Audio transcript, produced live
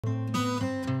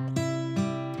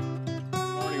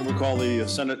Call the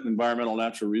Senate Environmental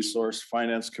Natural Resource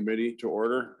Finance Committee to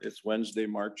order. It's Wednesday,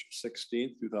 March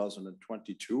 16th,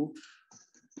 2022.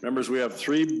 Members, we have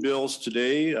three bills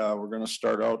today. We're going to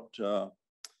start out,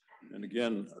 and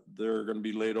again, they're going to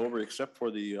be laid over except for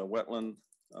the wetland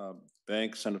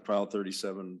bank. Senate File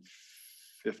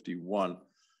 3751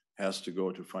 has to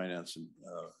go to finance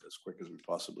as quick as we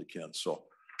possibly can. So,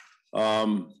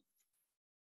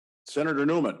 Senator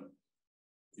Newman,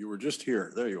 you were just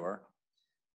here. There you are.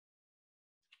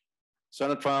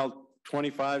 Senate File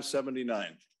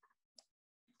 2579.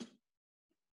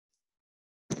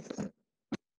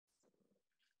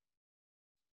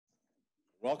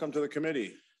 Welcome to the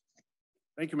committee.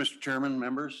 Thank you, Mr. Chairman,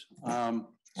 members.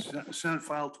 Senate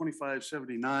File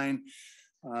 2579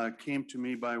 came to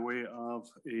me by way of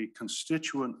a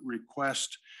constituent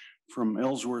request from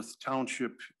Ellsworth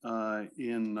Township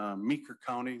in Meeker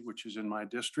County, which is in my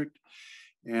district.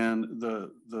 And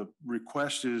the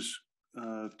request is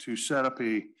to set up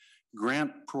a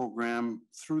grant program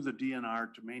through the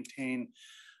DNR to maintain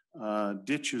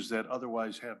ditches that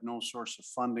otherwise have no source of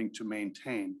funding to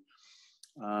maintain.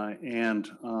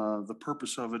 The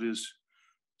purpose of it is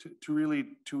to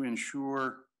really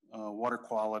ensure water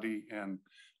quality and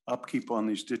upkeep on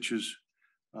these ditches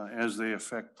as they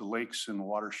affect the lakes and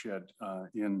watershed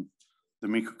in the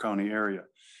Meeker County area.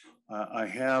 I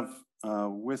have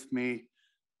with me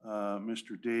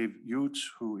Mr. Dave Utz,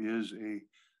 who is a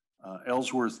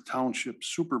Ellsworth Township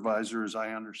supervisor, as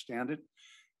I understand it.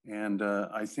 And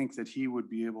I think that he would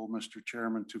be able, Mr.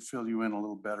 Chairman, to fill you in a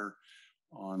little better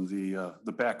on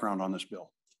the background on this bill.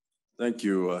 Thank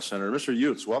you, Senator. Mr.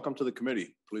 Utz, welcome to the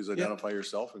committee. Please identify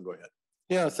yourself and go ahead.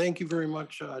 Yeah, thank you very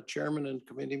much, Chairman and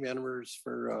committee members,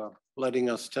 for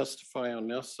letting us testify on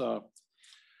this.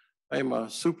 I'm a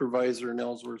supervisor in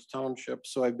Ellsworth Township,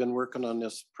 so I've been working on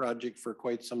this project for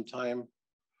quite some time.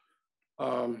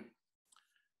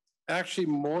 Actually,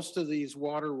 most of these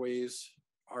waterways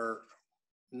are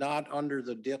not under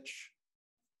the ditch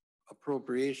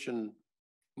appropriation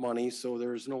money, so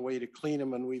there's no way to clean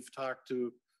them. And we've talked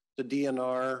to the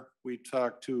DNR, we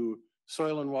talked to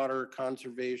Soil and Water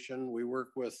Conservation, we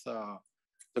work with the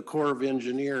Corps of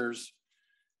Engineers,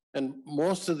 and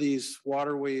most of these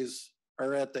waterways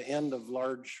are at the end of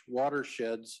large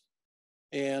watersheds,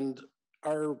 and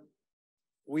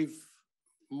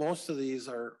most of these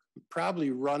are probably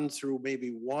run through maybe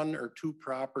one or two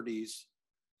properties.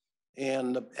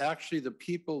 And actually the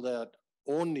people that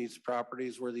own these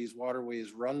properties where these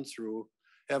waterways run through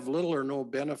have little or no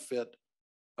benefit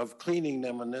of cleaning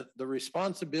them, and the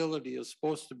responsibility is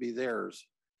supposed to be theirs.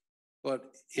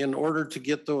 But in order to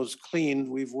get those cleaned,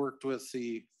 we've worked with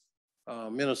the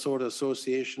Minnesota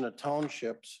Association of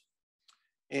Townships,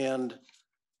 and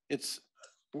as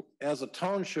a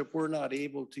township, we're not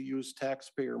able to use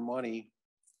taxpayer money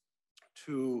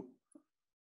to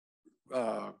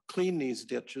clean these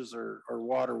ditches or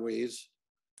waterways.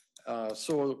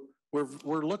 So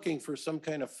we're looking for some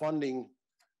kind of funding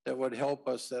that would help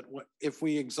us, that if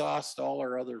we exhaust all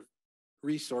our other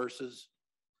resources,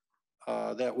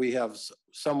 that we have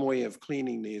some way of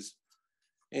cleaning these.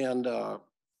 And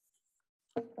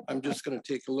I'm just going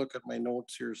to take a look at my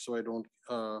notes here so I don't.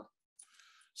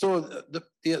 So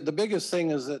the biggest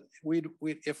thing is that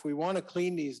if we want to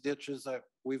clean these ditches,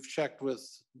 we've checked with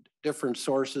different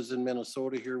sources in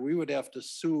Minnesota here, we would have to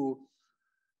sue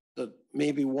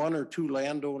maybe one or two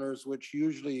landowners, which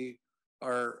usually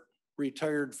are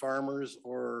retired farmers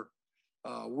or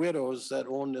widows that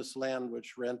own this land,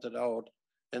 which rent it out.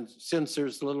 And since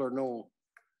there's little or no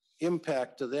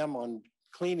impact to them on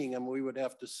cleaning them, we would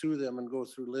have to sue them and go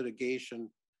through litigation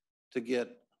to get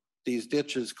these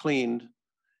ditches cleaned.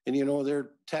 And you know,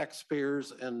 they're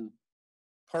taxpayers and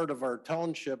part of our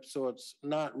township, so it's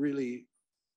not really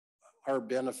our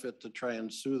benefit to try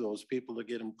and sue those people to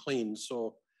get them cleaned.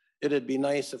 So it'd be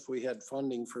nice if we had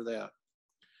funding for that.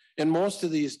 And most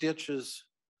of these ditches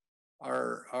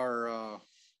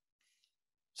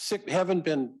haven't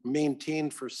been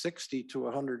maintained for 60 to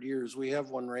 100 years. We have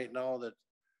one right now that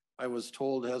I was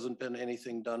told hasn't been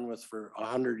anything done with for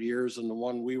 100 years, and the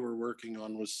one we were working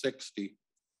on was 60.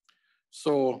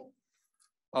 So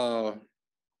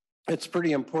it's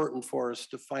pretty important for us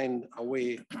to find a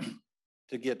way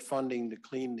to get funding to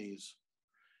clean these.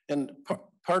 And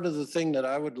part of the thing that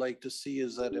I would like to see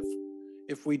is that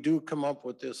if we do come up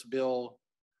with this bill,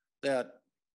 that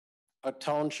a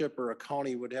township or a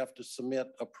county would have to submit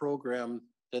a program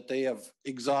that they have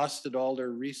exhausted all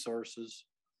their resources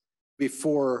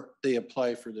before they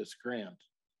apply for this grant,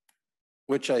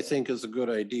 which I think is a good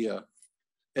idea.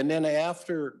 And then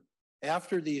after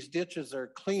these ditches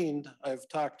are cleaned, I've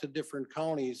talked to different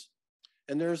counties,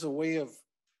 and there's a way of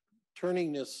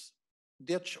turning this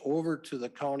ditch over to the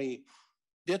county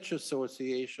ditch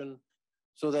association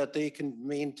so that they can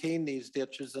maintain these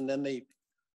ditches, and then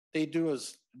they do a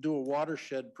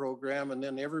watershed program, and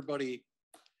then everybody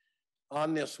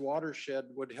on this watershed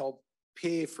would help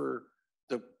pay for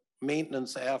the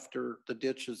maintenance after the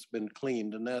ditch has been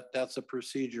cleaned. And that's a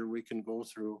procedure we can go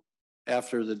through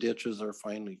after the ditches are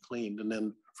finally cleaned. And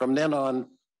then from then on,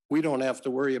 we don't have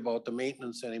to worry about the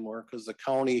maintenance anymore, because the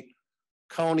county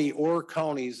or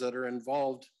counties that are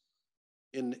involved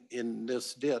in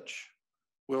this ditch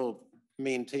will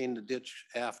maintain the ditch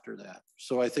after that.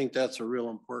 So I think that's a real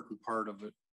important part of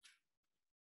it.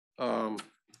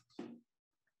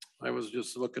 I was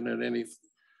just looking at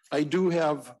I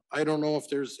don't know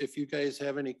if you guys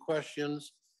have any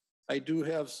questions. I do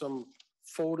have some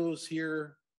photos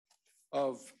here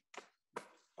of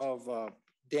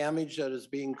damage that is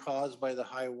being caused by the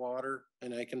high water,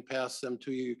 and I can pass them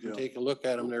to you. You can take a look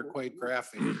at them. They're quite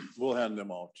graphic. We'll hand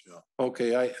them out, yeah.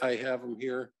 Okay, I have them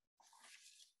here.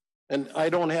 And I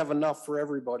don't have enough for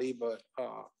everybody, but,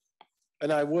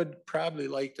 and I would probably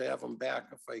like to have them back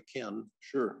if I can.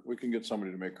 Sure, we can get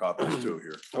somebody to make copies too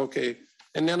here. Okay,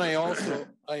 and then I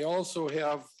also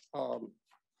have,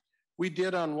 we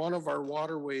did on one of our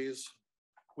waterways,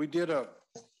 we did a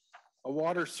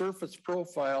water surface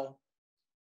profile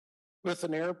with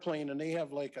an airplane, and they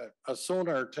have like a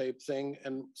sonar type thing.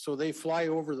 And so they fly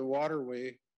over the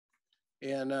waterway,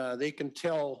 and they can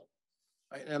tell,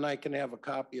 and I can have a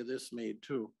copy of this made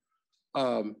too.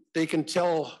 They can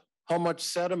tell how much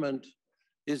sediment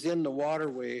is in the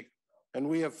waterway. And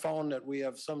we have found that we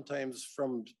have sometimes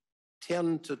from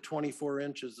 10 to 24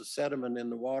 inches of sediment in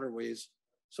the waterways.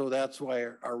 So that's why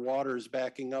our water is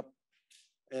backing up,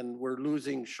 and we're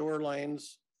losing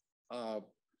shorelines.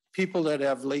 People that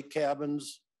have lake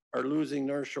cabins are losing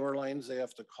their shorelines. They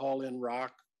have to call in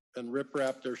rock and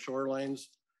riprap their shorelines.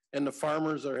 And the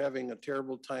farmers are having a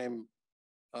terrible time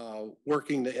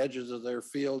working the edges of their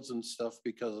fields and stuff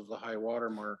because of the high water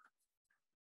mark.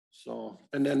 So,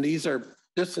 and then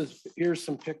here's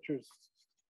some pictures.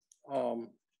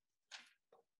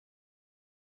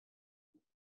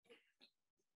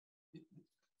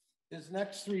 These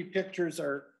next three pictures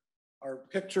are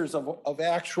pictures of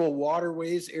actual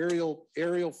waterways,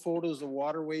 aerial photos of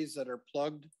waterways that are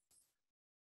plugged.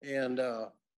 And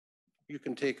you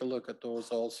can take a look at those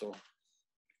also.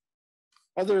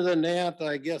 Other than that,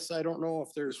 I guess I don't know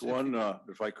if there's one,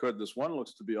 if I could, this one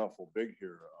looks to be awful big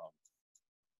here.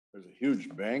 There's a huge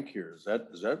bank here. Is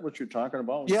that what you're talking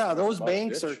about? Yeah, those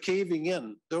banks are caving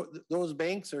in. Those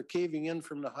banks are caving in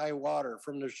from the high water,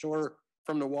 from the shore,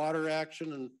 from the water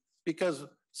action. And because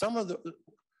some of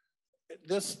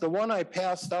the one I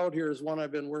passed out here is one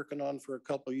I've been working on for a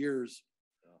couple of years.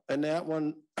 And that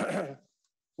one,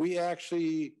 we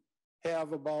actually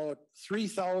have about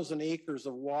 3,000 acres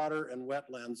of water and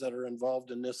wetlands that are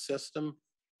involved in this system.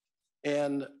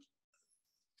 And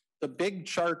the big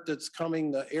chart that's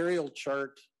coming, the aerial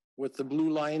chart with the blue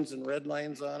lines and red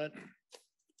lines on it,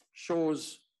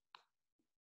 shows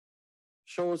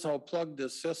how plugged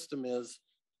this system is.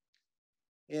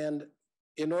 And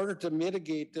in order to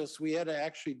mitigate this, we had to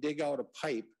actually dig out a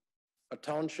pipe, a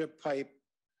township pipe,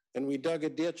 and we dug a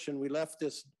ditch, and we left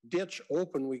this ditch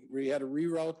open. We had to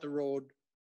reroute the road,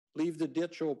 leave the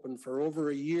ditch open for over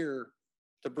a year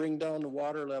to bring down the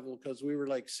water level, because we were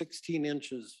like 16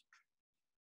 inches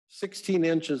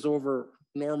over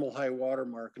normal high water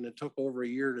mark, and it took over a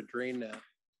year to drain that.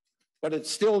 But it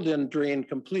still didn't drain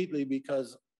completely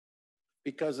because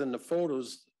in the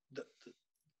photos,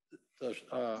 the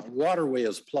waterway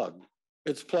is plugged.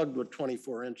 It's plugged with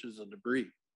 24 inches of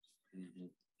debris. Mm-hmm.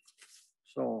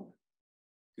 So.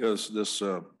 Yes, this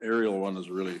aerial one is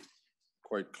really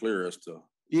quite clear as to.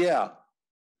 Yeah.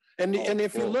 And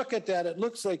if you look at that, it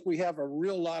looks like we have a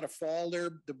real lot of fall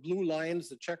there. The blue lines,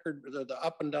 the checkered, the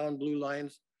up and down blue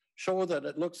lines show that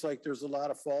it looks like there's a lot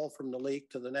of fall from the lake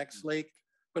to the next lake,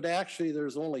 but actually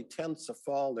there's only tenths of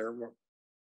fall there.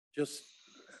 Just,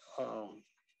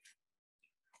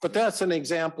 but that's an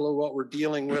example of what we're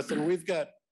dealing with. And we've got,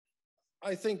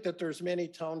 I think that there's many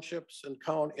townships and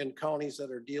counties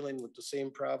that are dealing with the same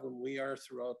problem we are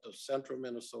throughout the central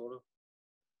Minnesota.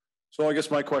 So I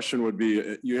guess my question would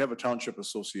be, you have a township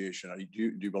association.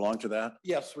 Do you belong to that?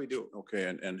 Yes, we do. Okay,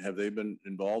 and have they been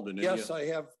involved in any? Yes, I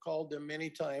have called them many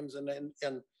times, and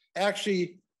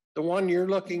actually the one you're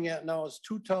looking at now is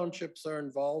 2 townships are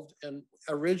involved, and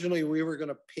originally we were going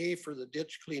to pay for the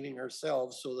ditch cleaning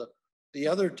ourselves. So the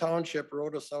other township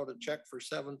wrote us out a check for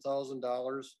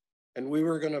 $7,000, and we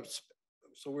were going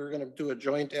to do a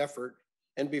joint effort.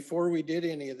 And before we did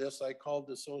any of this, I called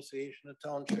the Association of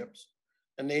Townships.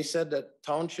 And they said that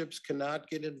townships cannot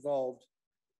get involved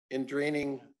in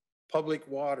draining public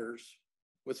waters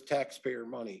with taxpayer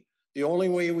money. The only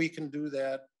way we can do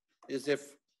that is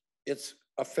if it's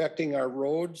affecting our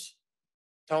roads,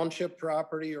 township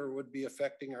property, or would be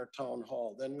affecting our town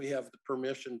hall. Then we have the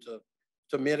permission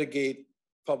to mitigate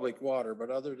public water.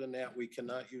 But other than that, we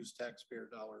cannot use taxpayer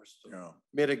dollars to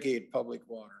mitigate public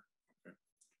water.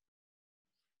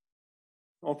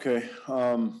 Okay.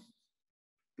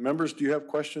 Members, do you have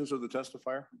questions of the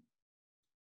testifier?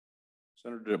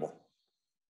 Senator Dibble.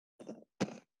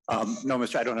 No,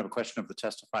 Mr. I don't have a question of the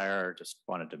testifier. Just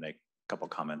wanted to make a couple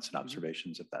comments and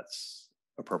observations if that's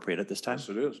appropriate at this time. Yes,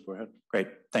 it is. Go ahead. Great,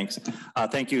 thanks.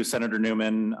 Thank you, Senator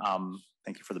Newman.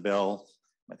 Thank you for the bill.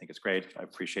 I think it's great. I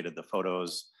appreciated the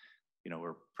photos. You know,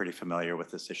 we're pretty familiar with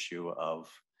this issue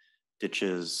of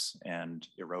ditches and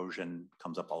erosion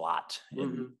comes up a lot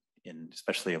in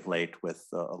especially of late with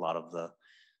a lot of the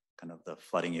kind of the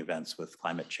flooding events with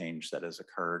climate change that has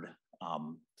occurred. I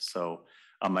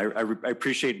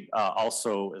appreciate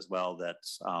also as well that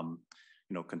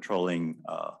you know, controlling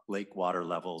lake water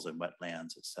levels and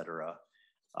wetlands, et cetera,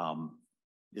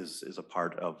 is a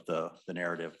part of the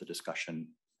narrative, the discussion,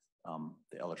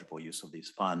 the eligible use of these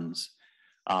funds.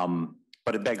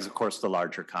 But it begs, of course, the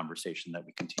larger conversation that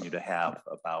we continue to have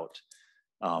about,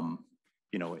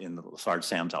 you know, in the Large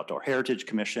Sam's Outdoor Heritage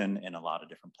Commission and a lot of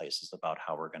different places about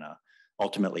how we're going to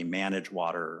ultimately manage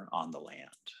water on the land.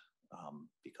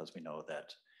 Because we know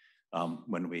that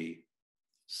when we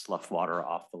slough water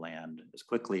off the land as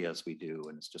quickly as we do,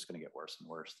 and it's just going to get worse and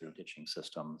worse through ditching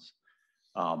systems,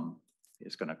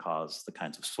 is going to cause the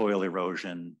kinds of soil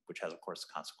erosion, which has, of course,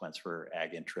 a consequence for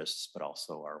ag interests, but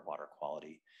also our water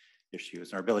quality issues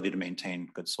and our ability to maintain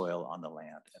good soil on the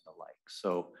land and the like.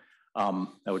 So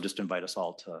I would just invite us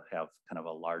all to have kind of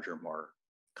a larger, more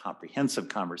comprehensive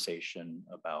conversation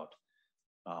about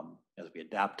as we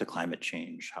adapt to climate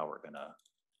change, how we're going to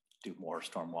do more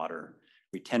stormwater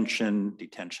retention,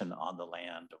 detention on the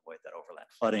land, avoid that overland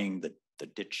flooding, the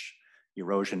ditch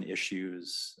erosion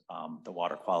issues, the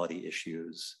water quality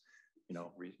issues. You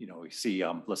know, we see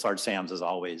Large Sam's has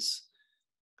always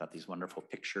got these wonderful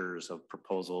pictures of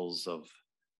proposals of,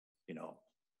 you know,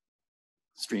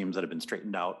 streams that have been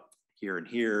straightened out here and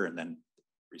here, and then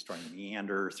restoring the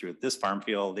meander through this farm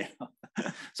field.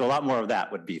 So a lot more of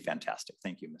that would be fantastic.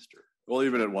 Thank you, Mr. Well,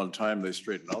 even at one time, they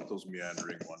straightened out those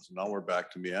meandering ones. Now we're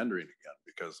back to meandering again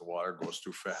because the water goes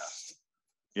too fast.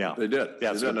 Yeah, They did.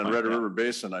 Yeah, They did in Red River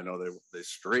Basin. I know they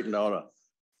straightened out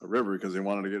a river because they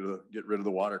wanted to get rid of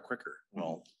the water quicker.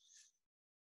 Well,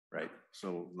 right.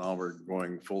 So now we're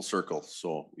going full circle.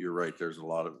 So you're right. There's a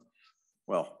lot of,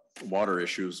 well, water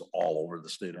issues all over the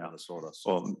state of Minnesota.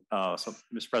 So. Well, so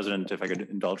Mr. President, if I could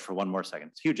indulge for one more second,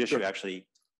 it's a huge issue actually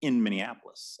in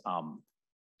Minneapolis.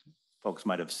 Folks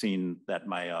might have seen that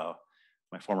my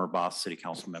former boss, city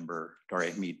council member,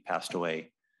 Doria Mead, passed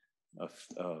away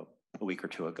a week or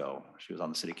two ago. She was on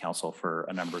the city council for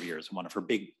a number of years. One of her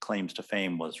big claims to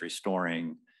fame was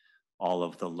restoring all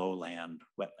of the lowland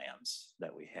wetlands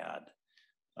that we had,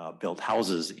 built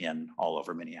houses in all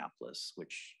over Minneapolis,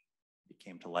 which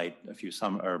came to light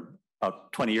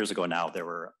about 20 years ago now. There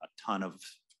were a ton of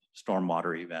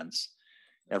stormwater events.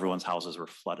 Everyone's houses were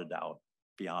flooded out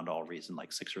beyond all reason,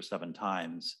 like 6 or 7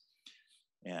 times.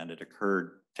 And it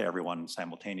occurred to everyone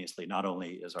simultaneously. Not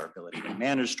only is our ability to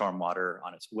manage stormwater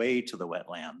on its way to the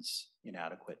wetlands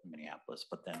inadequate in Minneapolis,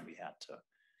 but then we had to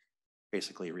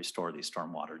basically restore these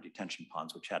stormwater detention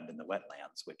ponds, which had been the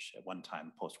wetlands, which at one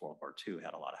time post-World War II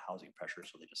had a lot of housing pressure.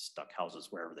 So they just stuck houses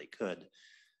wherever they could.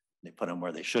 They put them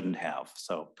where they shouldn't have.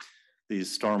 So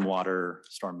these storm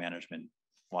management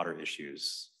water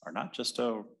issues are not just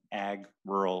a ag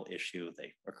rural issue.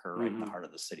 They occur right in the heart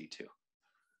of the city too.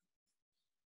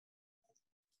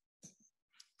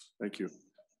 Thank you.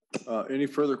 Any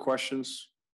further questions?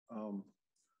 The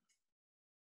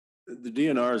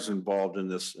DNR is involved in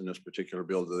this particular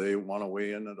bill. Do they want to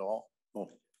weigh in at all? Oh,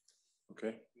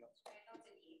 okay.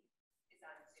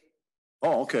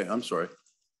 Oh, okay. I'm sorry.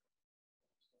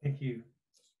 Thank you.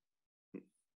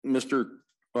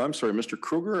 I'm sorry, Mr.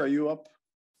 Kruger, are you up?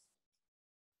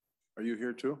 Are you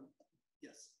here too?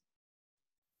 Yes.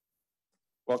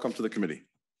 Welcome to the committee.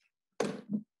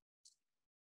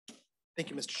 Thank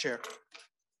you, Mr. Chair.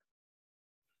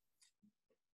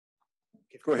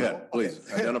 Go ahead, please.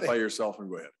 Identify yourself and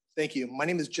go ahead. Thank you. My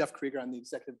name is Jeff Krieger. I'm the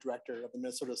executive director of the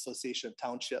Minnesota Association of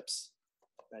Townships.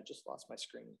 I just lost my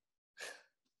screen.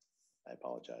 I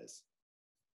apologize.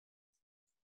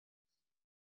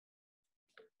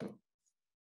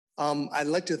 I'd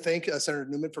like to thank Senator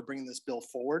Newman for bringing this bill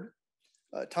forward.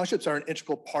 Townships are an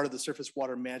integral part of the surface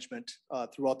water management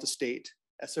throughout the state,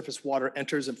 as surface water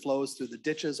enters and flows through the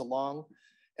ditches along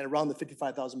and around the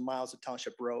 55,000 miles of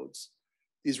township roads.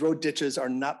 These road ditches are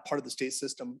not part of the state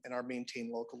system and are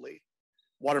maintained locally.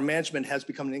 Water management has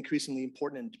become an increasingly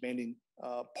important and demanding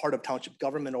part of township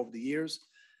government over the years,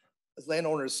 as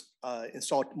landowners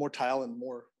install more tile and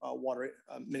more water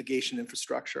mitigation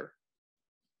infrastructure.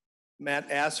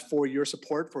 Matt asked for your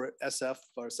support for SF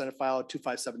or Senate File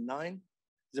 2579,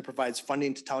 as it provides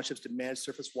funding to townships to manage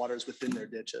surface waters within their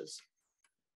ditches.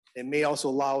 It may also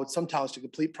allow some towns to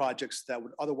complete projects that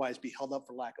would otherwise be held up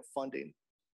for lack of funding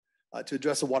to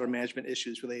address the water management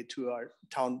issues related to our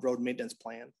town road maintenance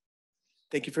plan.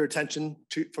 Thank you for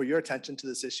your attention to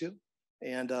this issue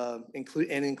and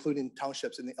including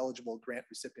townships in the eligible grant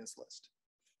recipients list.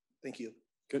 Thank you.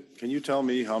 Can you tell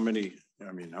me how many,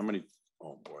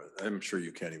 oh boy, I'm sure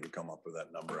you can't even come up with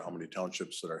that number, how many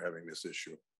townships that are having this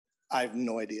issue? I have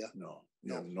no idea. No,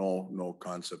 you have no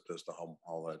concept as to how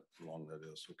long that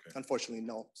is. Okay. Unfortunately,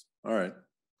 no. All right.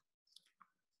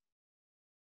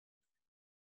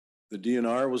 The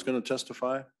DNR was going to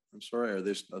testify. I'm sorry. Are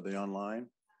they online?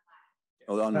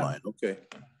 Oh, online. Okay.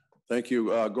 Thank you.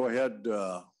 Go ahead.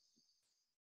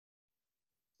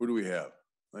 Who do we have?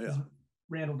 Oh, yeah.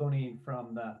 Randall Doneen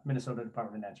from the Minnesota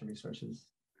Department of Natural Resources,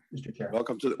 Mr. Chair.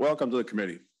 Welcome to the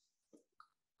committee.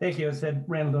 Thank you. I said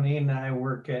Randall Doneen. I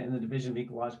work in the Division of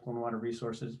Ecological and Water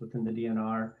Resources within the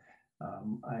DNR.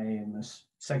 I am a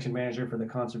section manager for the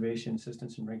Conservation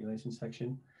Assistance and Regulation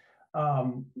section.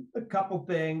 A couple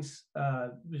things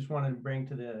just wanted to bring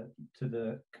to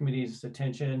the committee's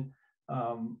attention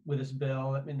with this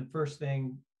bill. I mean, the first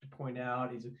thing to point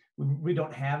out is we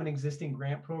don't have an existing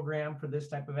grant program for this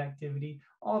type of activity.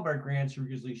 All of our grants are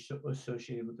usually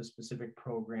associated with a specific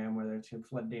program, whether it's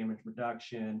flood damage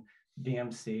reduction,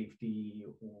 dam safety,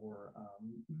 or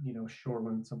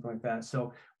shoreline, something like that.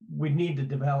 So we need to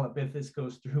develop, if this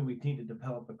goes through, we need to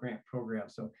develop a grant program.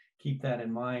 So keep that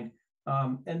in mind.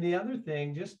 And the other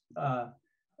thing, just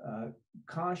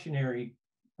cautionary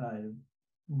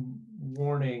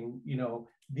warning,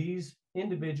 these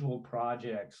individual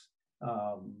projects,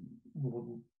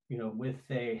 if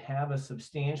they have a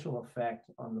substantial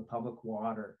effect on the public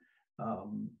water,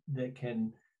 that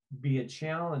can be a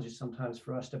challenge sometimes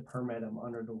for us to permit them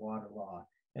under the water law.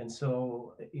 And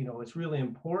so, it's really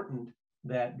important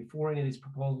that before any of these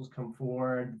proposals come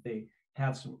forward, they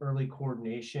have some early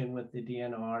coordination with the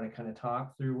DNR to kind of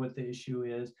talk through what the issue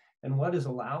is and what is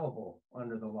allowable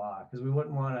under the law, because we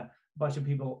wouldn't want a bunch of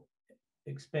people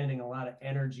expending a lot of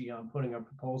energy on putting a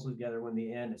proposal together when in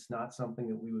the end it's not something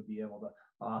that we would be able to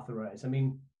authorize. I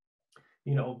mean,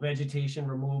 vegetation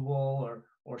removal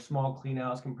or small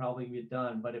cleanouts can probably be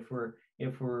done, but if we're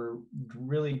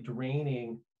really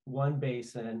draining one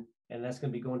basin and that's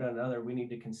going to be going down another, we need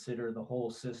to consider the whole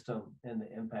system and the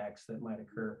impacts that might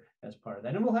occur as part of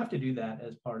that. And we'll have to do that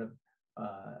as part of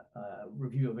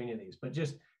review of any of these, but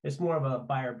just it's more of a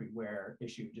buyer beware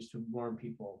issue, just to warn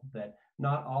people that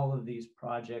not all of these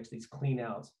projects, these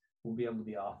cleanouts, will be able to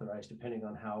be authorized depending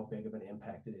on how big of an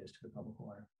impact it is to the public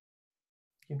water.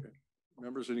 Okay.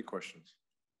 Members, any questions?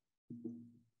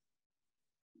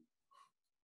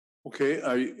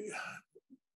 Okay,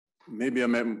 maybe I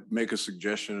might make a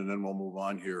suggestion and then we'll move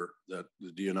on here, that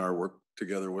the DNR work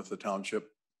together with the township,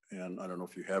 and I don't know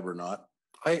if you have or not.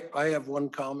 I have one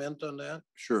comment on that.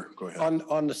 Sure, go ahead.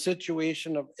 On the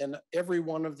situation of, and every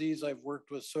one of these, I've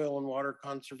worked with Soil and Water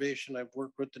Conservation, I've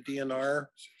worked with the DNR,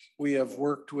 we have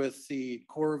worked with the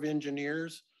Corps of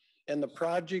Engineers, and the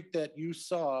project that you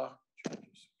saw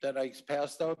that I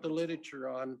passed out the literature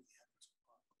on,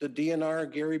 the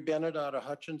DNR, Gary Bennett out of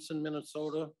Hutchinson,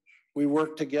 Minnesota, we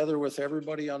worked together with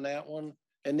everybody on that one,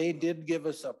 and they did give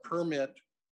us a permit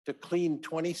to clean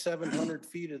 2,700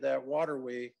 feet of that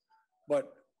waterway.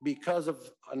 But because of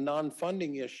a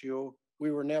non-funding issue,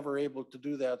 we were never able to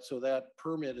do that. So that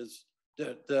permit is,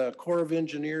 the Corps of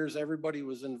Engineers, everybody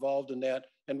was involved in that.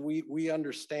 And we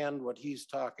understand what he's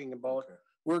talking about. Okay.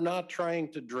 We're not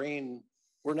trying to drain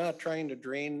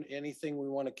anything. We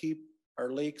want to keep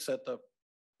our lakes at the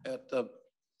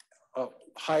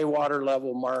high water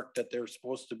level mark that they're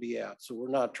supposed to be at. So we're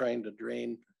not trying to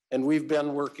drain. And we've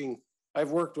been working,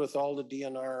 I've worked with all the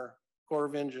DNR, Corps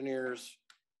of Engineers,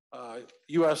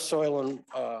 U.S. Soil and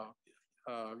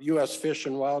U.S. Fish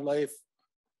and Wildlife.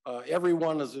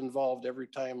 Everyone is involved every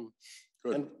time.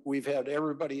 Good. And we've had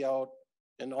everybody out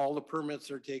and all the permits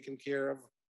are taken care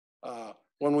of.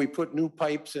 When we put new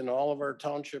pipes in all of our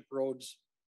township roads,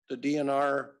 the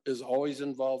DNR is always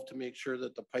involved to make sure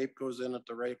that the pipe goes in at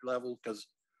the right level, because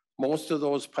most of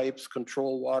those pipes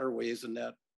control waterways and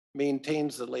that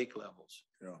maintains the lake levels.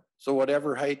 Yeah. So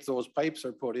whatever height those pipes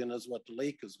are put in is what the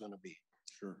lake is going to be.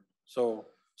 Sure. So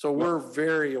we're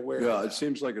very aware. Yeah, of it that.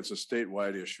 seems like it's a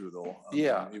statewide issue though.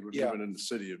 Yeah, yeah. Even in the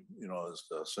city, you know, as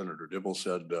Senator Dibble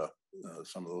said,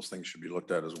 some of those things should be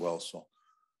looked at as well. So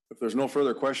if there's no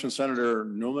further questions, Senator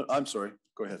Newman, I'm sorry,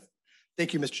 go ahead.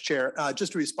 Thank you, Mr. Chair.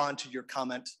 Just to respond to your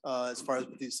comment, as far as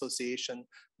the association,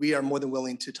 we are more than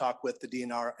willing to talk with the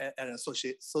DNR at an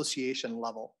association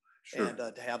level. Sure. And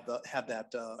to have that.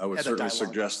 I would have that certainly dialogue.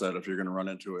 suggest that if you're going to run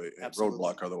into a Absolutely.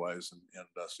 roadblock otherwise, and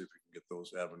see if we can get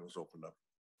those avenues opened up.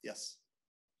 Yes.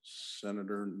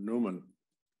 Senator Newman.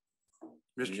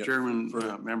 Mr. Chairman,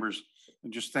 members,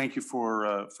 and just thank you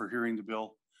for hearing the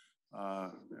bill.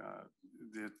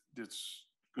 It's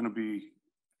going to be,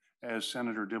 as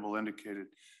Senator Dibble indicated,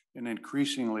 an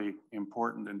increasingly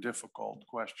important and difficult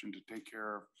question to take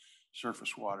care of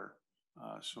surface water.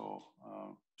 So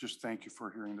just thank you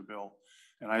for hearing the bill.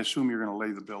 And I assume you're going to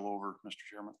lay the bill over, Mr.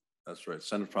 Chairman. That's right.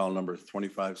 Senate file number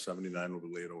 2579 will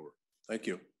be laid over. Thank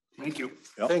you. Thank you.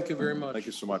 Yep. Thank you very much. Thank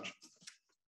you so much.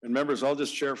 And members, I'll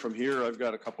just share from here. I've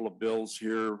got a couple of bills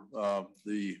here. I'll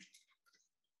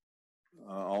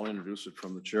introduce it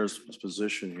from the chair's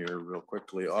position here real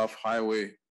quickly.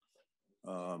 Off-highway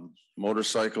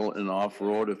motorcycle and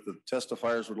off-road. If the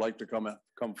testifiers would like to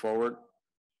come forward.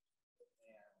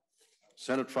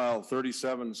 Senate file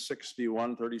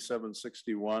 3761,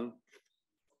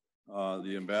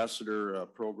 the ambassador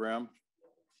program.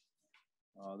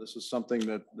 This is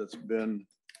something that's been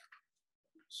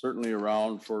certainly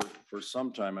around for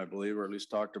some time, I believe, or at least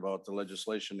talked about. The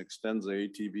legislation extends the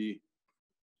ATV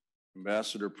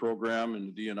ambassador program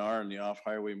in the DNR and the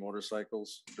off-highway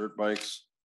motorcycles, dirt bikes,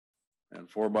 and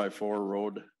 4x4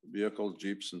 road vehicles,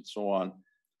 Jeeps, and so on.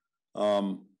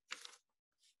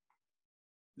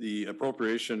 The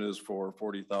appropriation is for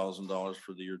 $40,000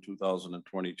 for the year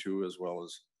 2022, as well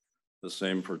as the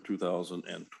same for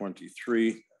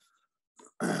 2023.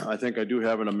 I think I do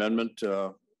have an amendment.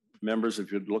 Members,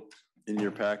 if you'd look in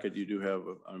your packet, you do have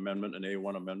an amendment, an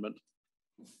A1 amendment.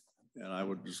 And I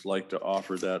would just like to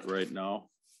offer that right now.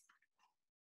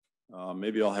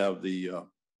 Maybe I'll have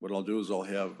what I'll do is I'll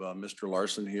have Mr.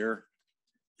 Larson here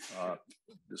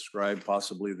describe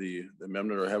possibly the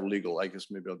amendment, or have legal. I guess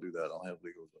maybe I'll do that. I'll have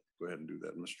legal go ahead and do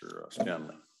that, Mr.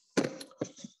 Scanlon.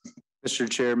 Mr.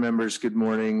 Chair, members, good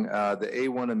morning. The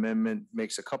A1 amendment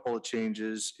makes a couple of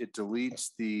changes. It deletes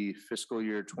the fiscal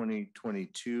year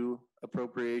 2022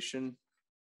 appropriation.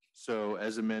 So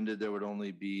as amended, there would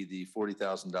only be the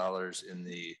 $40,000 in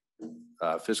the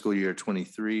fiscal year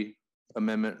 23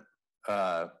 amendment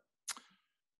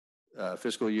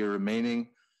fiscal year remaining.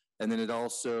 And then it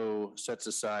also sets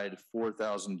aside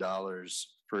 $4,000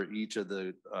 for each of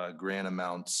the grant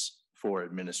amounts for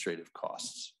administrative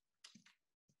costs.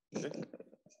 Okay.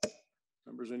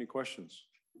 Members, any questions?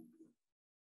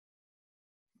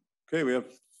 Okay, we have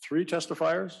 3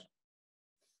 testifiers.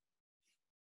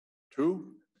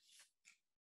 2.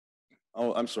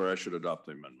 Oh, I'm sorry, I should adopt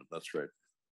the amendment. That's right.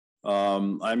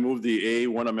 I move the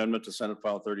A1 amendment to Senate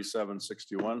file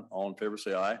 3761. All in favor,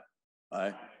 say aye.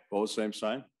 Aye. Opposed, same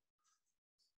sign.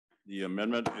 The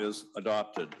amendment is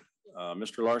adopted.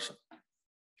 Mr. Larson.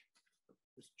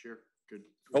 Mr. Chair, good.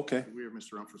 Okay. We have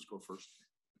Mr. Umphris go first.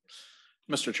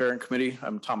 Mr. Chair and committee,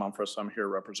 I'm Tom Umphris. I'm here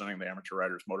representing the Amateur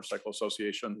Riders Motorcycle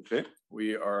Association. Okay.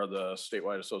 We are the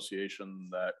statewide association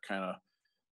that kind of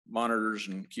monitors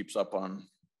and keeps up on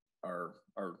our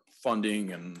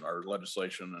funding and our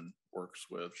legislation, and works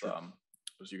with, sure.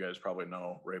 As you guys probably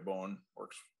know, Ray Bowen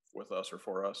works with us or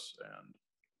for us, and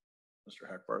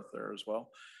Mr. Hackbarth there as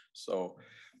well. So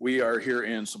we are here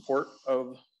in support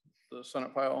of the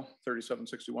Senate file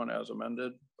 3761 as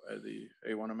amended by the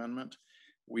A1 amendment.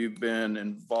 We've been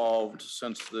involved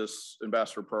since this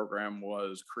ambassador program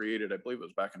was created. I believe it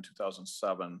was back in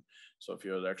 2007. So if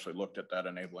you had actually looked at that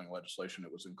enabling legislation,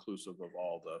 it was inclusive of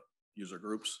all the user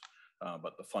groups,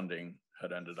 but the funding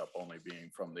had ended up only being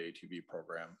from the ATV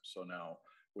program. So now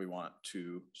we want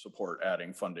to support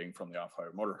adding funding from the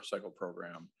off-highway motorcycle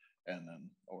program and then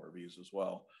ORVs as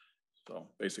well. So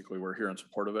basically we're here in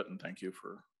support of it, and thank you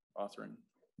for authoring.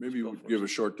 Maybe you would give a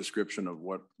short description of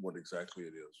what exactly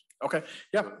it is. Okay,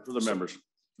 yeah. For the members.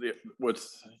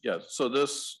 So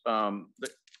this,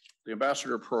 the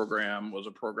ambassador program was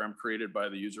a program created by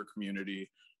the user community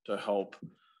to help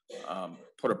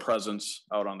put a presence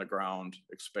out on the ground,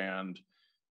 expand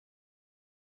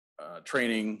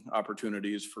training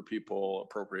opportunities for people,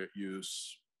 appropriate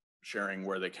use, sharing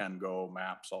where they can go,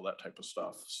 maps, all that type of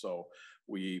stuff. So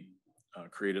we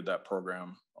created that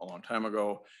program a long time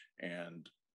ago, and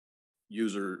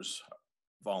users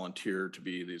volunteer to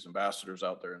be these ambassadors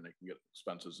out there, and they can get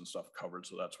expenses and stuff covered.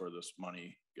 So that's where this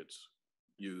money gets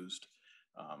used.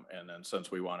 And then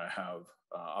since we want to have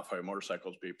off-highway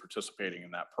motorcycles be participating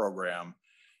in that program,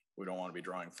 we don't want to be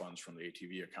drawing funds from the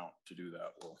ATV account to do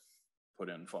that. We'll put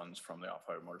in funds from the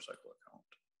off-highway motorcycle account.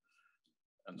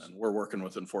 And then we're working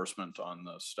with enforcement on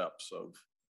the steps of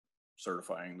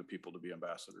certifying the people to be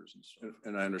ambassadors and stuff.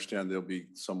 And I understand they'll be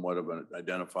somewhat of an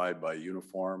identified by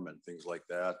uniform and things like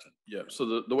that. Yeah,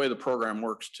 so the way the program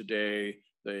works today,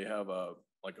 they have a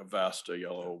vest, a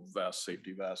yellow vest,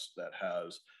 safety vest that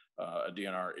has a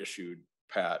DNR issued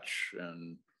patch,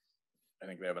 and I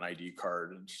think they have an ID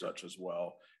card and such as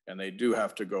well. And they do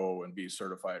have to go and be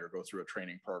certified or go through a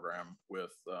training program with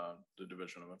the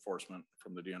Division of Enforcement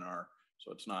from the DNR.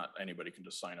 So it's not anybody can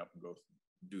just sign up and go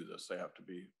do this. They have to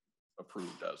be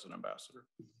approved as an ambassador.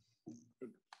 Good.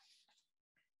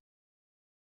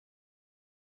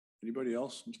 Anybody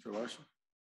else, Mr. Larson?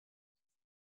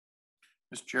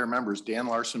 Mr. Chair, members, Dan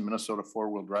Larson, Minnesota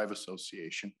Four-Wheel Drive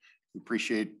Association. We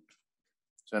appreciate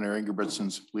Senator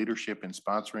Ingebrigtsen's leadership in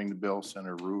sponsoring the bill,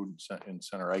 Senator Rude and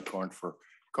Senator Eichhorn for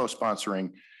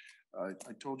co-sponsoring. I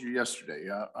told you yesterday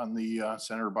on the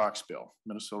Senator Box bill,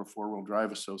 Minnesota Four-Wheel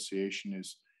Drive Association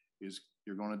is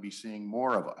you're going to be seeing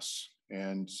more of us.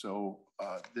 And so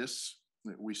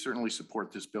we certainly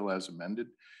support this bill as amended.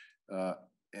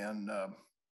 And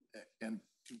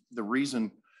the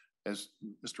reason, as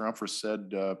Mr. Humphries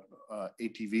said,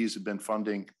 ATVs have been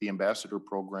funding the ambassador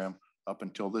program up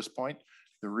until this point.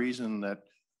 The reason that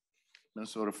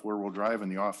Minnesota Four-Wheel Drive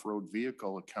and the off-road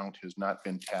vehicle account has not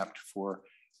been tapped for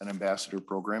an ambassador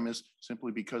program is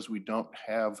simply because we don't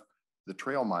have the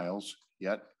trail miles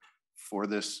yet for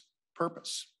this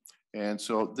purpose. And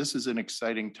so this is an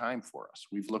exciting time for us.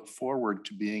 We've looked forward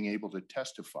to being able to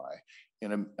testify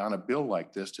on a bill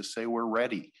like this to say we're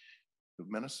ready.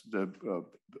 The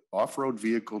off-road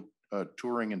vehicle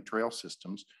touring and trail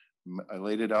systems, I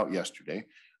laid it out yesterday.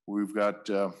 We've got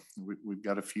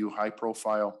a few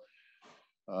high-profile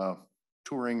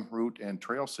touring route and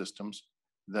trail systems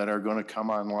that are going to come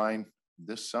online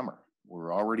this summer.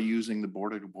 We're already using the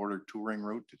border-to-border touring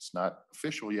route. It's not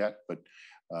official yet, but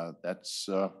that's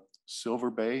Silver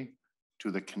Bay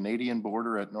to the Canadian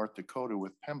border at North Dakota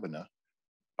with Pembina,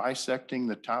 bisecting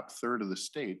the top third of the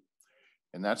state.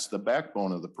 And that's the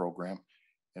backbone of the program.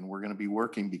 And we're going to be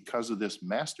working because of this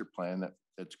master plan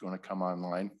that's going to come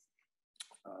online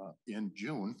in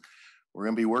June. We're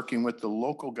going to be working with the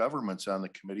local governments on the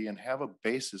committee and have a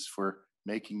basis for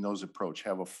making those approach,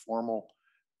 have a formal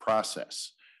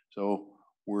process. So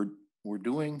we're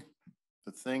doing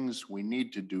the things we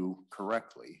need to do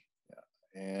correctly.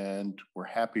 And we're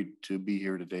happy to be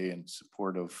here today in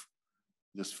support of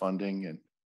this funding and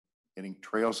getting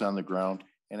trails on the ground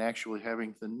and actually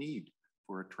having the need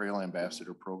for a trail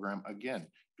ambassador program again,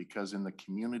 because in the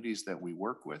communities that we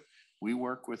work with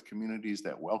communities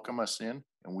that welcome us in,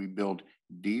 and we build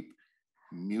deep,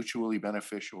 mutually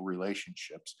beneficial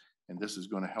relationships. And this is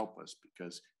going to help us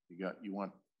because you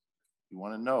want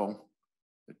to know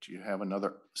that you have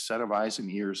another set of eyes and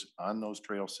ears on those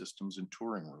trail systems and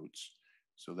touring routes,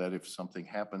 so that if something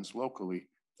happens locally,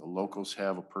 the locals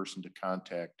have a person to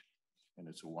contact, and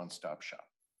it's a one-stop shop.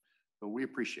 So we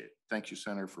appreciate it. Thank you,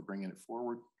 Senator, for bringing it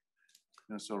forward.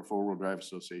 Minnesota Four-Wheel Drive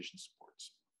Association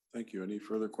supports. Thank you. Any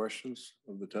further questions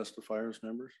of the testifiers,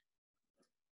 members?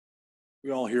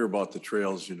 We all hear about the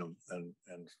trails, you know,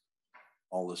 and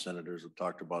all the senators have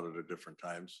talked about it at different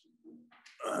times.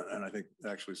 And I think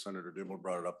actually Senator Dibble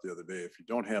brought it up the other day. If you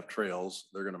don't have trails,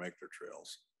 they're going to make their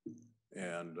trails.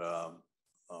 And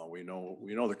we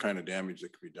know the kind of damage that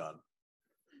can be done.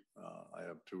 I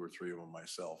have 2 or 3 of them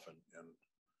myself, and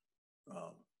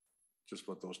just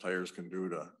what those tires can do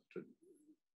to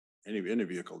any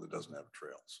vehicle that doesn't have a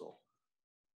trail. So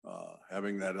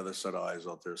having that other set of eyes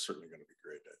out there is certainly going to be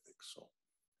great, I think. So,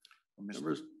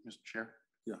 Mr. Chair,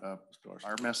 yeah,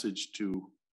 our message to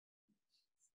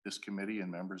this committee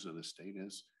and members of the state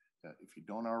is that if you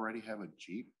don't already have a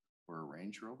Jeep or a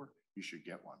Range Rover, you should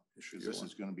get one. This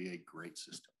is going to be a great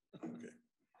system. Okay.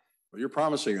 Well, you're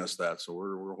promising us that, so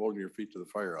we're holding your feet to the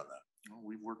fire on that. Well,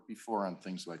 we've worked before on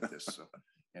things like this, so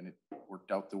and it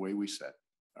worked out the way we said.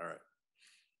 All right.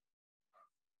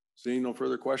 Seeing no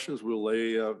further questions, we'll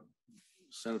lay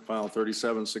Senate File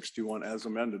 3761 as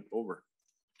amended over.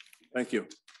 Thank you.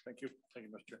 Thank you. Thank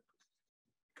you, Mr. Chair.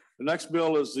 The next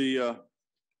bill is the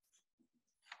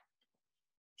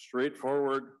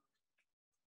straightforward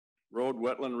road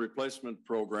wetland replacement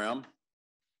program.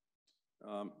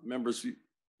 Members,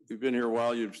 you've been here a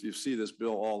while, you see this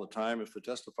bill all the time. If the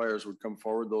testifiers would come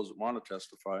forward, those that want to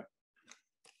testify.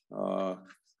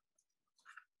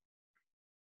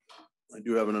 I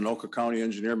do have an Anoka County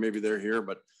engineer, maybe they're here,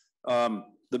 but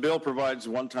the bill provides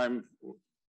one-time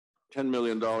 $10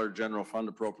 million general fund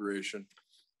appropriation,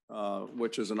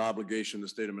 which is an obligation the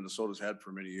state of Minnesota's had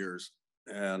for many years.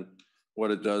 And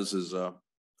what it does is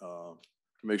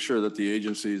make sure that the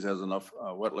agencies has enough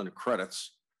wetland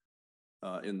credits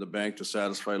in the bank to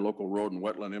satisfy local road and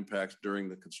wetland impacts during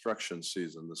the construction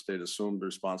season. The state assumed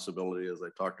responsibility, as I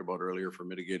talked about earlier, for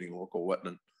mitigating local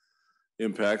wetland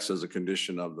impacts as a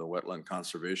condition of the Wetland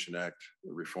Conservation Act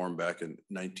reform back in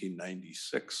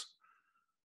 1996.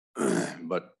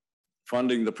 But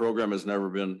funding the program has never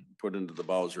been put into the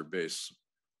Bowser base.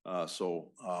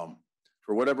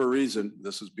 For whatever reason,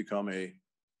 this has become a,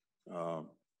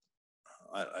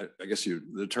 I guess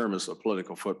the term is a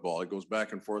political football. It goes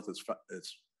back and forth. It's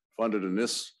funded in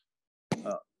this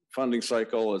funding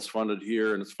cycle, it's funded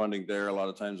here and it's funding there. A lot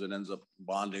of times it ends up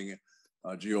bonding,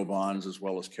 geo bonds as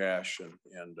well as cash.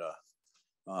 And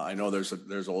I know there's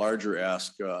a larger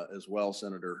ask as well.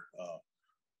 Senator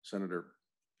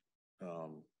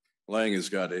Lang has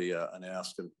got an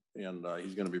ask, and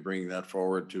he's going to be bringing that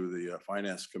forward to the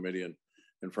Finance Committee.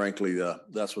 And frankly,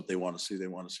 that's what they want to see. They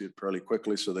want to see it fairly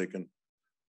quickly so they can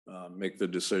make the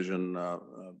decision. I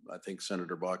think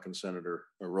Senator Buck and Senator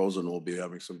Rosen will be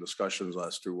having some discussions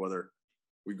as to whether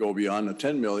we go beyond the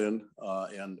 10 million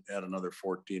and add another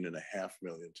 14.5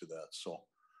 million to that. So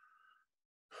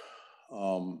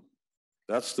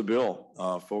that's the bill,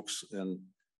 folks. And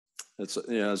it's,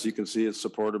 as you can see, it's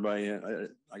supported by,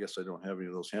 I guess I don't have any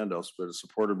of those handouts, but it's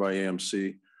supported by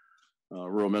AMC,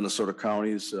 rural Minnesota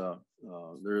counties.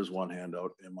 There is one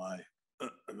handout,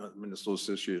 Minnesota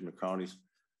Association of Counties.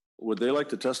 Would they like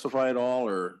to testify at all?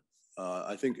 Or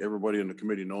I think everybody in the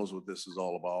committee knows what this is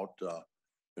all about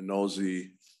and knows the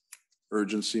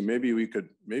urgency. Maybe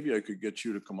I could get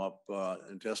you to come up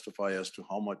and testify as to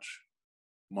how much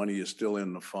money is still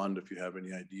in the fund, if you have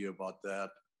any idea about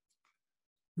that.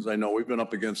 Because I know we've been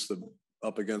up against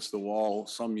the wall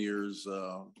some years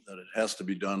that it has to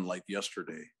be done like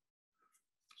yesterday.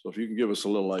 So if you can give us a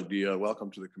little idea,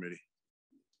 welcome to the committee.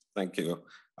 Thank you.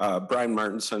 Brian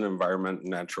Martinson, Environment and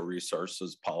Natural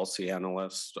Resources Policy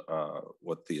Analyst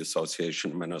with the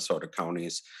Association of Minnesota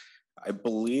Counties. I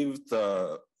believe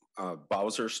the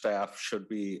Bowser staff should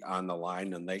be on the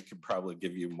line, and they could probably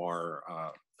give you more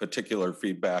particular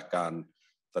feedback on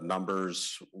the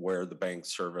numbers, where the bank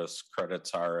service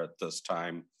credits are at this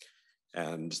time,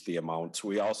 and the amounts.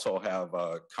 We also have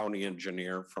a county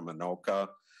engineer from Anoka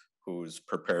who's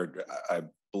prepared, I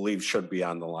believe should be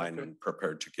on the line and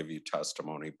prepared to give you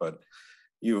testimony. But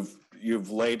you've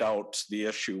laid out the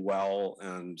issue well,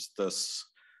 and this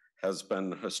has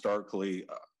been historically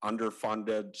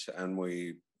underfunded, and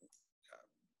we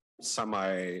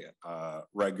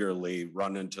regularly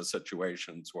run into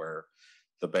situations where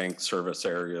the bank service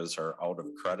areas are out of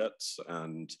credits,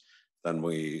 and then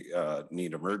we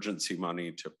need emergency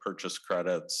money to purchase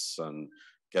credits and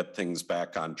get things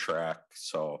back on track.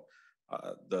 So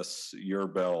your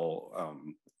bill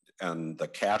and the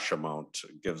cash amount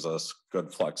gives us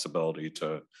good flexibility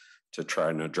to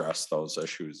try and address those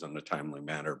issues in a timely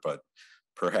manner. But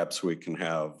perhaps we can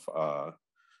have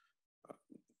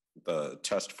the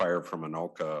testifier from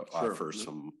Anoka offer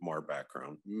some more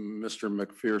background. Mr.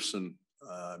 McPherson,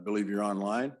 I believe you're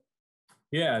online.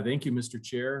 Yeah, thank you, Mr.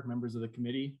 Chair, members of the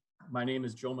committee. My name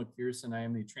is Joe McPherson. I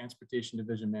am the Transportation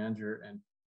Division Manager and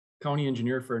County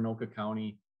Engineer for Anoka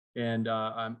County. And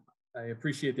I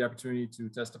appreciate the opportunity to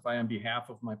testify on behalf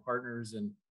of my partners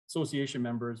and association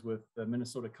members with the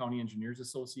Minnesota County Engineers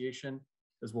Association,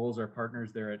 as well as our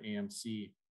partners there at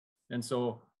AMC. And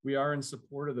so we are in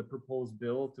support of the proposed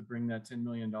bill to bring that $10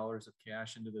 million of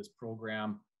cash into this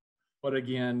program. But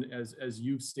again, as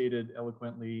you've stated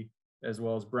eloquently, as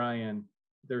well as Brian,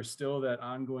 there's still that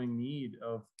ongoing need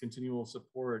of continual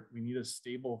support. We need a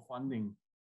stable funding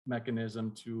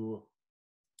mechanism to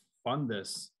fund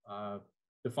this,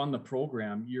 to fund the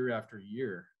program year after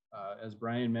year. As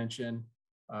Brian mentioned,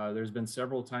 there's been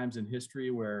several times in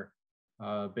history where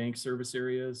bank service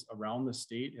areas around the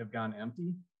state have gone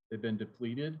empty. They've been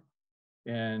depleted.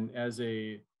 And as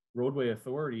a roadway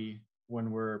authority,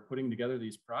 when we're putting together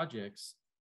these projects,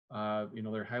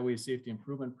 they're highway safety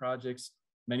improvement projects.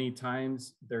 Many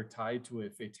times they're tied to a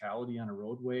fatality on a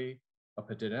roadway, a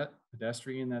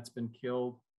pedestrian that's been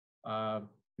killed,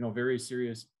 very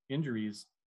serious injuries.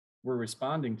 We're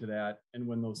responding to that. And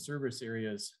when those service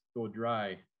areas go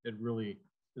dry, it really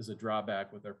is a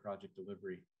drawback with our project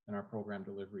delivery and our program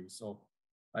delivery. So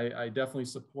I definitely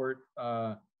support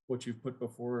what you've put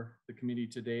before the committee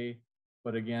today.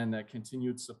 But again, that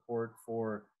continued support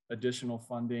for additional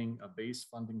funding, a base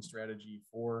funding strategy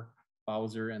for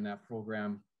Bowser and that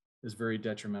program is very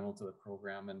detrimental to the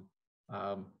program. And,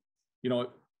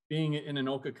 being in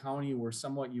Anoka County, we're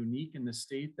somewhat unique in the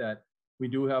state that we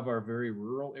do have our very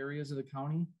rural areas of the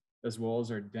county, as well as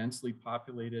our densely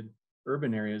populated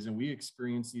urban areas. And we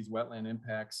experience these wetland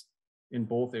impacts in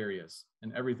both areas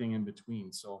and everything in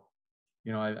between. So,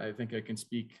 you know, I think I can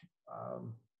speak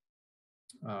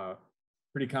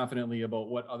pretty confidently about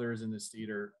what others in the state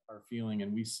are feeling,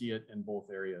 and we see it in both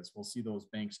areas. We'll see those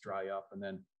banks dry up, and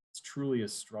then it's truly a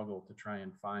struggle to try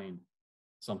and find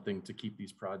something to keep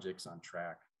these projects on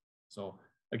track. So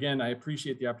again, I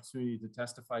appreciate the opportunity to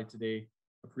testify today,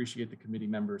 appreciate the committee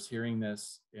members hearing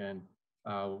this, and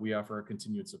we offer our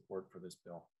continued support for this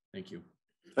bill. Thank you.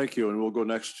 Thank you. And we'll go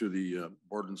next to the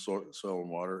Board and Soil and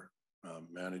Water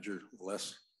Manager,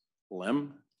 Les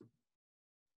Lem.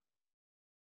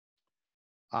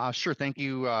 Sure. Thank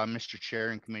you, Mr.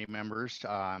 Chair and committee members.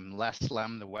 I'm Les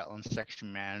Lem, the Wetlands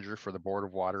Section Manager for the Board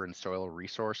of Water and Soil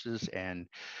Resources, and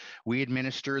we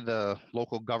administer the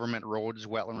Local Government Roads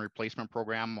Wetland Replacement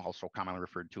Program, also commonly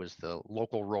referred to as the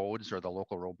Local Roads or the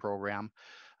Local Road Program.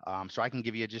 So I can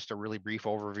give you just a really brief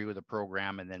overview of the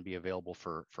program and then be available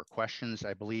for questions.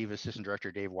 I believe Assistant Director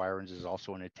Dave Wyrens is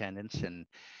also in attendance, and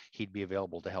he'd be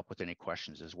available to help with any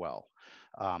questions as well.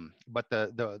 But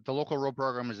the local road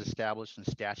program was established in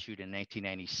statute in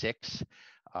 1996,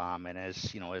 and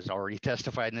as you know, as already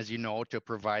testified, and as you know, to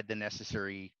provide the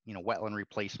necessary wetland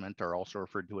replacement, or also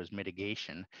referred to as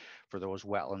mitigation, for those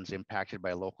wetlands impacted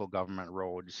by local government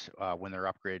roads when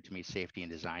they're upgraded to meet safety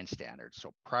and design standards.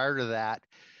 So prior to that,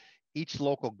 each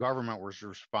local government was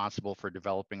responsible for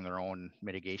developing their own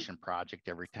mitigation project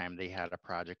every time they had a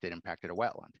project that impacted a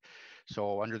wetland.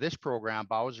 So under this program,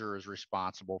 Bowser is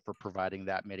responsible for providing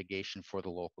that mitigation for the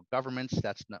local governments.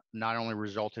 That's not only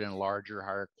resulted in larger,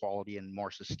 higher quality and more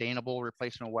sustainable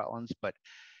replacement wetlands, but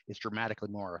it's dramatically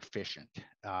more efficient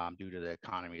due to the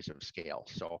economies of scale.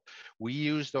 So we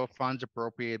use the funds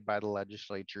appropriated by the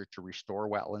legislature to restore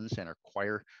wetlands and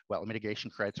acquire wetland mitigation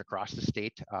credits across the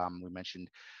state. We mentioned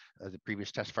the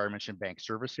previous testifier mentioned bank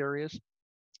service areas,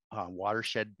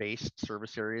 watershed-based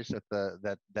service areas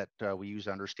that we use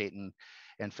under state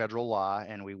and federal law,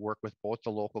 and we work with both the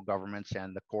local governments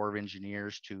and the Corps of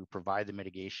Engineers to provide the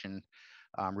mitigation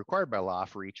required by law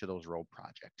for each of those road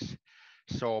projects.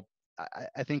 So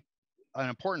I think an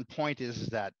important point is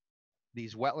that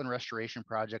these wetland restoration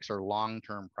projects are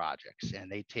long-term projects,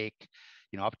 and they take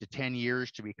up to 10 years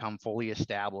to become fully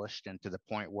established and to the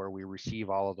point where we receive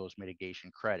all of those mitigation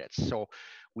credits. So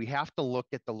we have to look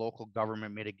at the local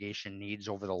government mitigation needs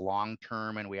over the long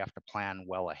term, and we have to plan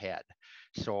well ahead.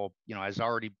 So, as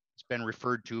already been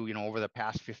referred to, over the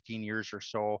past 15 years or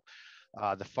so,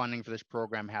 the funding for this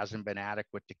program hasn't been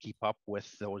adequate to keep up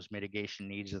with those mitigation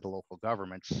needs of the local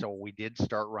governments. So we did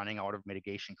start running out of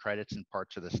mitigation credits in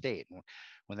parts of the state.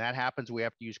 When that happens, we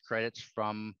have to use credits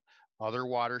from other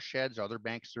watersheds, other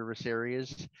bank service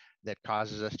areas that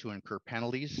causes us to incur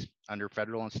penalties under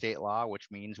federal and state law, which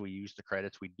means we use the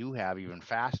credits we do have even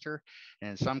faster. And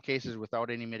in some cases,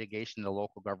 without any mitigation, the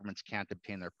local governments can't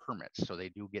obtain their permits. So they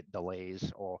do get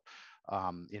delays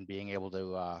in being able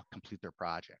to complete their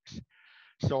projects.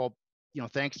 So,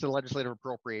 thanks to legislative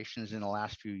appropriations in the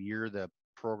last few years, the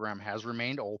program has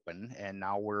remained open, and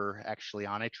now we're actually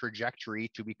on a trajectory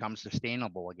to become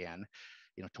sustainable again,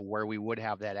 to where we would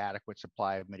have that adequate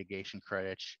supply of mitigation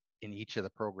credits in each of the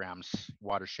program's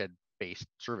watershed-based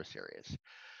service areas.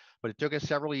 But it took us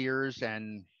several years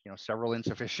and several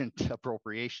insufficient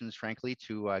appropriations, frankly,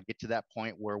 to get to that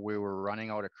point where we were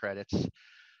running out of credits.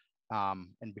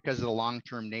 And because of the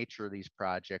long-term nature of these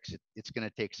projects, it's going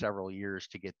to take several years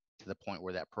to get to the point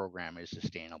where that program is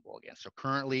sustainable again. So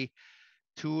currently,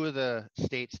 2 of the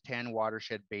state's 10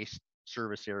 watershed-based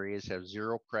service areas have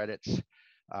 0 credits.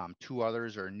 2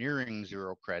 others are nearing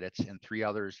 0 credits, and 3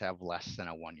 others have less than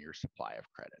a 1-year supply of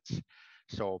credits.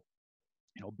 So,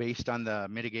 based on the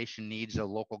mitigation needs of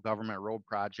local government road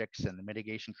projects and the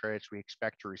mitigation credits we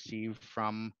expect to receive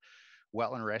from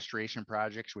wetland restoration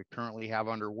projects we currently have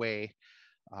underway,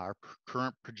 our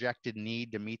current projected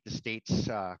need to meet the state's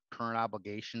current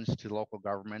obligations to local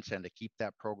governments and to keep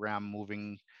that program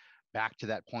moving back to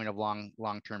that point of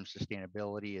long-term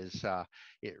sustainability is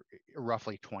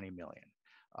roughly 20 million.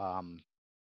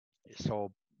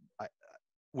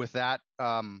 With that,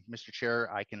 Mr.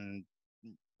 Chair, I can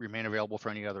remain available for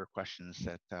any other questions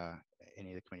that any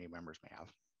of the committee members may have.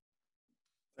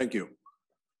 Thank you.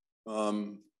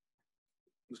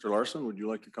 Mr. Larson, would you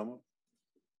like to come up?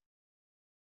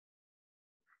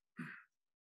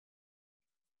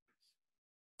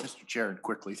 Mr. Chair,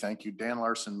 quickly, thank you. Dan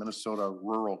Larson, Minnesota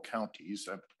Rural Counties.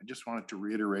 I just wanted to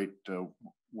reiterate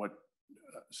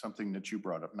something that you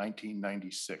brought up,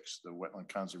 1996, the Wetland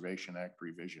Conservation Act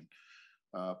revision.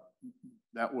 I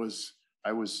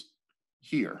was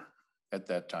here at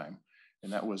that time,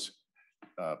 and that was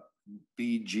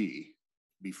BG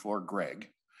before Greg.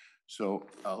 So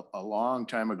a long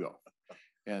time ago.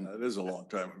 And that is a long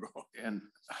time ago. And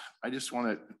I just want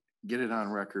to get it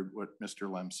on record what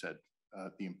Mr. Lem said,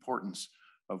 the importance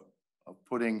of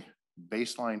putting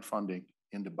baseline funding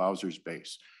into Bowser's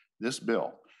base. This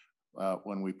bill,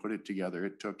 when we put it together,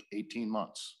 it took 18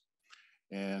 months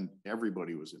and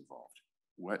everybody was involved.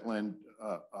 Wetland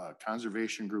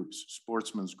conservation groups,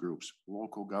 sportsmen's groups,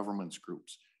 local governments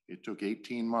groups. It took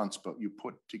 18 months, but you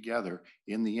put together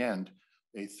in the end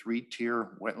a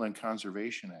 3-tier Wetland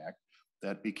Conservation Act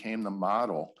that became the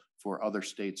model for other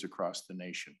states across the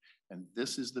nation. And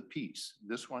this is the piece,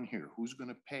 this one here, who's going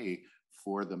to pay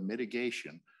for the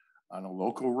mitigation on a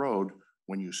local road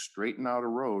when you straighten out a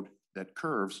road that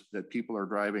curves that people are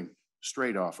driving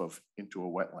straight off of into a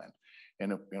wetland.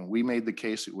 And we made the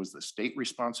case it was the state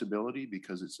responsibility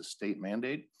because it's a state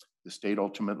mandate. The state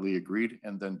ultimately agreed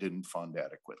and then didn't fund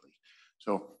adequately.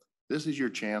 So this is your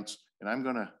chance, and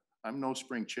I'm no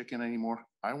spring chicken anymore.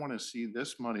 I want to see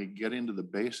this money get into the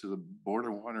base of the Board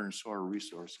of Water and Soil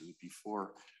Resources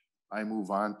before I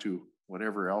move on to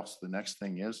whatever else the next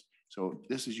thing is. So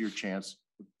this is your chance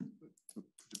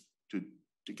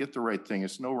to get the right thing.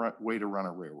 It's no way to run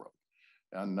a railroad.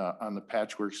 On the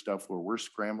patchwork stuff where we're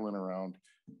scrambling around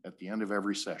at the end of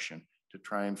every session to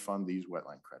try and fund these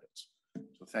wetland credits.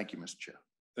 So thank you, Mr. Chair.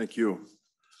 Thank you.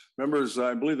 Members,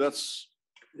 I believe that's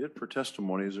it for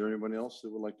testimony. Is there anybody else that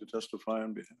would like to testify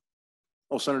on behalf?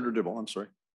 Oh, Senator Dibble, I'm sorry.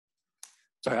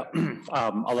 Sorry,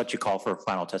 I'll let you call for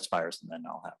final testifiers and then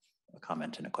I'll have a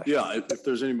comment and a question. Yeah, if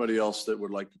there's anybody else that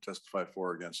would like to testify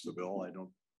for or against the bill, I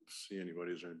don't see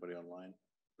anybody. Is there anybody online?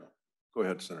 No. Go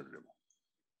ahead, Senator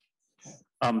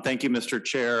Dibble. Thank you, Mr.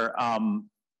 Chair.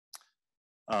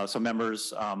 So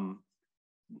members,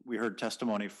 we heard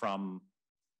testimony from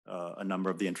a number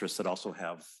of the interests that also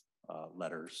have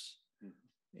letters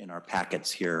in our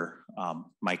packets here.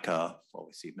 Micah, well,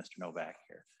 we see Mr. Novak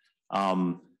here.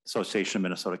 Association of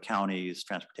Minnesota Counties,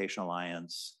 Transportation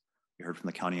Alliance. We heard from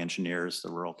the county engineers, the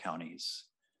rural counties.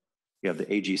 You have the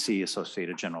AGC,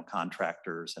 Associated General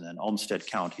Contractors, and then Olmsted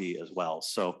County as well.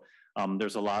 So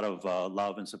there's a lot of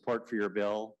love and support for your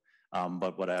bill.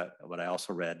 But what I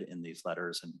also read in these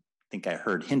letters, and I think I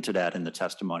heard hinted at in the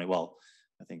testimony, well,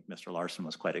 I think Mr. Larson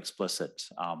was quite explicit.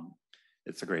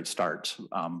 It's a great start,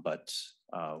 but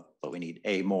we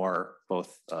need more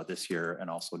both this year and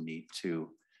also need to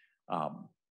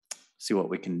see what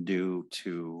we can do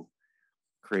to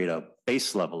create a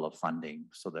base level of funding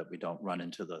so that we don't run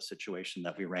into the situation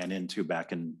that we ran into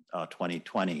back in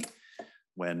 2020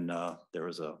 when there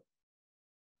was a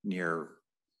near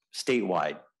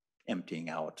statewide emptying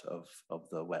out of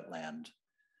the wetland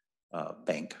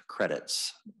bank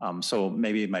credits. So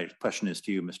maybe my question is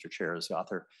to you, Mr. Chair, as the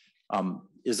author.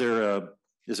 Is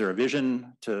there a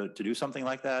vision to do something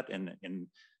like that? And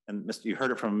you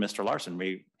heard it from Mr. Larson,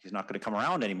 he's not going to come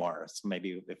around anymore. So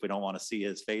maybe if we don't want to see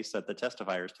his face at the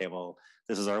testifiers table,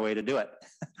 this is our way to do it.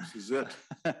 This is it.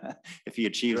 If he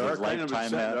achieves his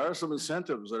lifetime. There are some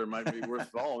incentives that might be worth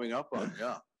following up on,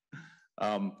 yeah.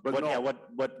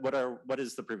 What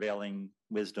is the prevailing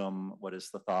wisdom? What is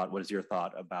the thought? What is your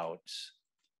thought about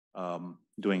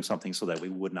doing something so that we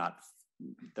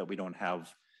don't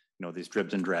have, these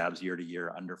dribs and drabs year to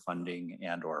year underfunding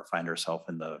and or find ourselves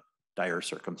in the dire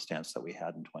circumstance that we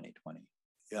had in 2020?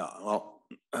 Yeah, well,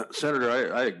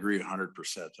 Senator, I agree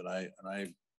 100%,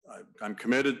 and I'm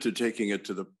committed to taking it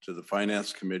to the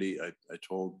Finance Committee. I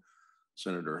told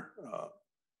Senator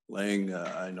Lang,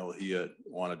 I know he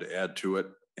wanted to add to it,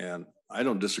 and I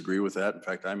don't disagree with that. In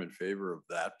fact, I'm in favor of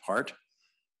that part,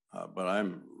 but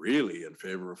I'm really in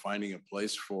favor of finding a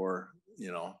place for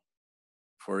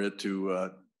it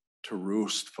to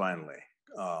roost finally,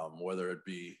 whether it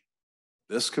be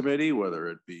this committee, whether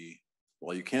it be,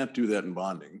 well, you can't do that in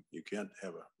bonding. You can't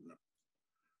have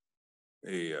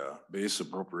a base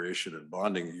appropriation and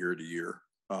bonding year to year,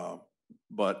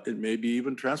 but it may be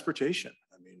even transportation.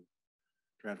 I mean,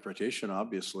 transportation,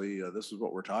 obviously, this is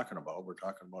what we're talking about. We're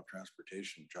talking about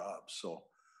transportation jobs. So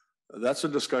that's a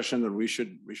discussion that we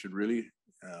should really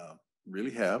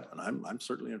have, and I'm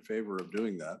certainly in favor of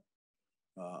doing that.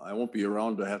 I won't be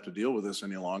around to have to deal with this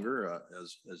any longer,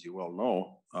 as you well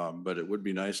know, but it would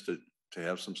be nice to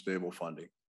have some stable funding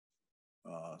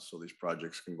so these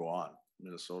projects can go on.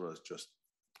 Minnesota is just,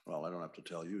 well, I don't have to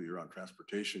tell you, you're on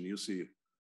transportation, you see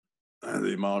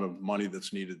the amount of money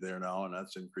that's needed there now, and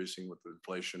that's increasing with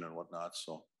inflation and whatnot.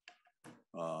 So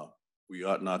we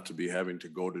ought not to be having to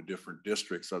go to different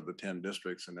districts of the 10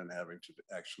 districts and then having to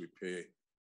actually pay,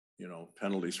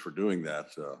 penalties for doing that.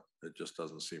 It just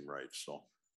doesn't seem right. So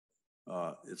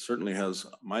it certainly has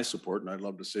my support, and I'd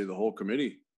love to say the whole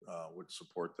committee would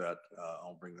support that.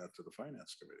 I'll bring that to the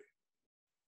finance committee.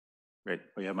 Great.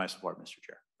 Well, you have my support, Mr.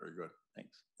 Chair. Very good.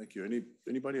 Thanks. Thank you.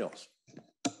 Anybody else?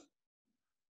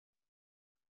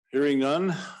 Hearing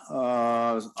none,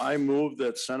 I move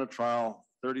that Senate File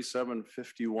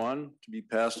 3751 to be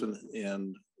passed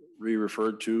and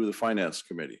re-referred to the Finance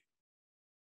Committee.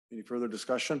 Any further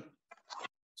discussion?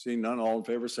 Seeing none, all in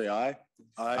favor say aye.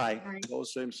 Aye.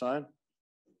 Opposed, same sign.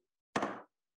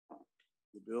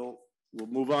 The bill will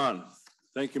move on.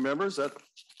 Thank you, members. That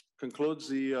concludes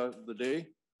the day.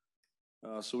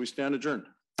 So we stand adjourned.